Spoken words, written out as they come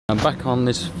I'm back on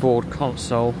this Ford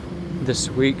Consul this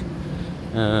week.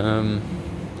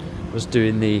 Was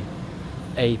doing the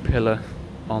A-pillar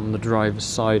on the driver's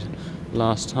side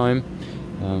last time.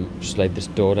 Just laid this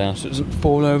door down so it doesn't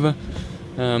fall over.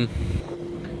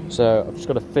 So I've just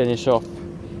got to finish off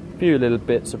a few little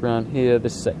bits around here,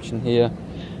 this section here,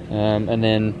 and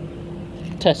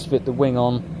then test fit the wing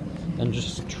on and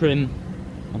just trim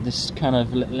on this kind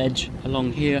of little edge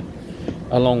along here,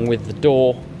 along with the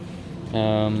door.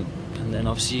 And then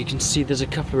obviously you can see there's a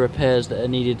couple of repairs that are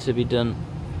needed to be done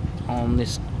on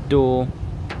this door.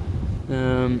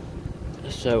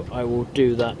 So I will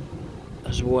do that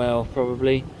as well,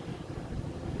 probably.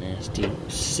 Nasty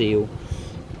seal.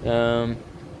 Yeah,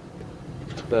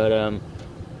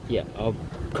 I'll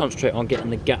concentrate on getting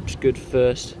the gaps good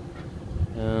first,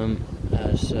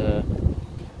 as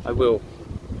I will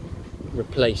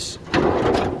replace,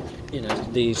 you know,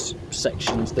 these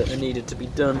sections that are needed to be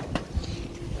done.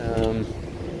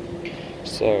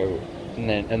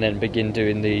 And then begin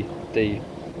doing the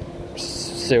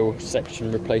sill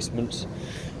section replacements.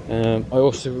 I'm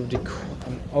also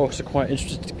quite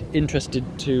interested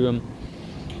to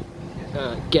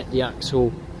get the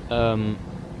axle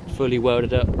fully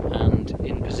welded up and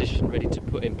in position, ready to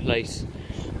put in place,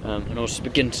 and also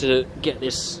begin to get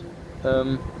this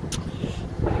the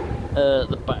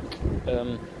back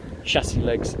chassis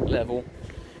legs level.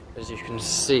 As you can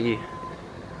see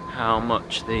how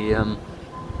much the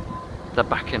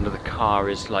back end of the car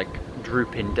is like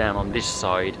drooping down on this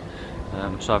side.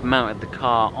 So I've mounted the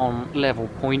car on level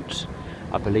points.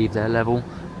 I believe they're level,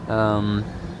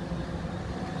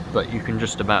 but you can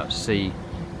just about see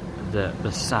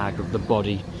the sag of the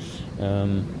body.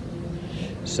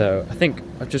 So I think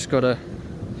I've just got to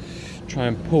try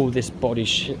and pull this body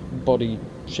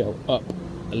shell up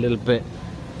a little bit,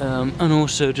 and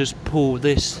also just pull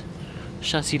this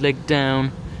chassis leg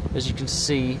down. As you can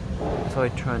see, if I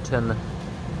try and turn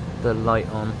the light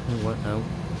on, you won't know.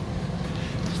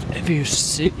 If you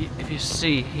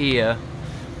see here,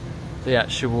 the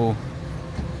actual,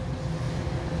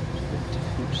 it's a bit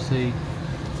difficult to see,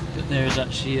 but there is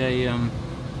actually a you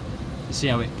see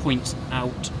how it points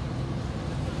out.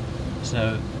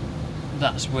 So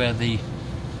that's where the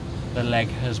leg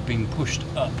has been pushed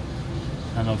up,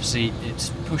 and obviously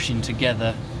it's pushing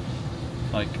together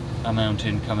like a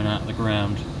mountain coming out of the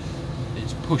ground.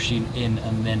 It's pushing in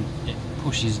and then it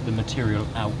pushes the material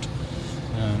out.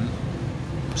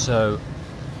 So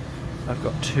I've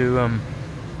got to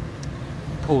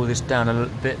pull this down a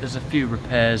little bit. There's a few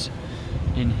repairs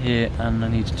in here and I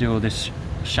need to do all this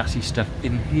chassis stuff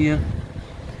in here.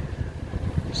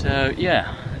 So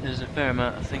yeah, there's a fair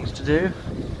amount of things to do.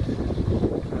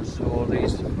 That's all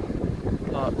these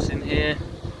parts in here.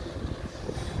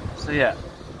 So yeah,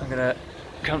 I'm gonna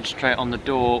concentrate on the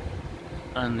door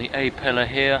and the A-pillar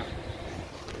here,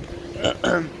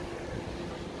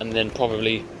 and then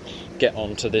probably get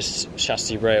onto this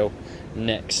chassis rail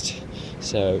next.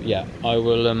 So yeah, I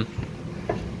will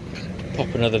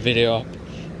pop another video up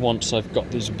once I've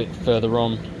got these a bit further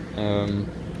on, and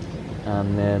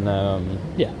then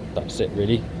yeah, that's it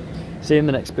really. See you in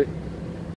the next bit.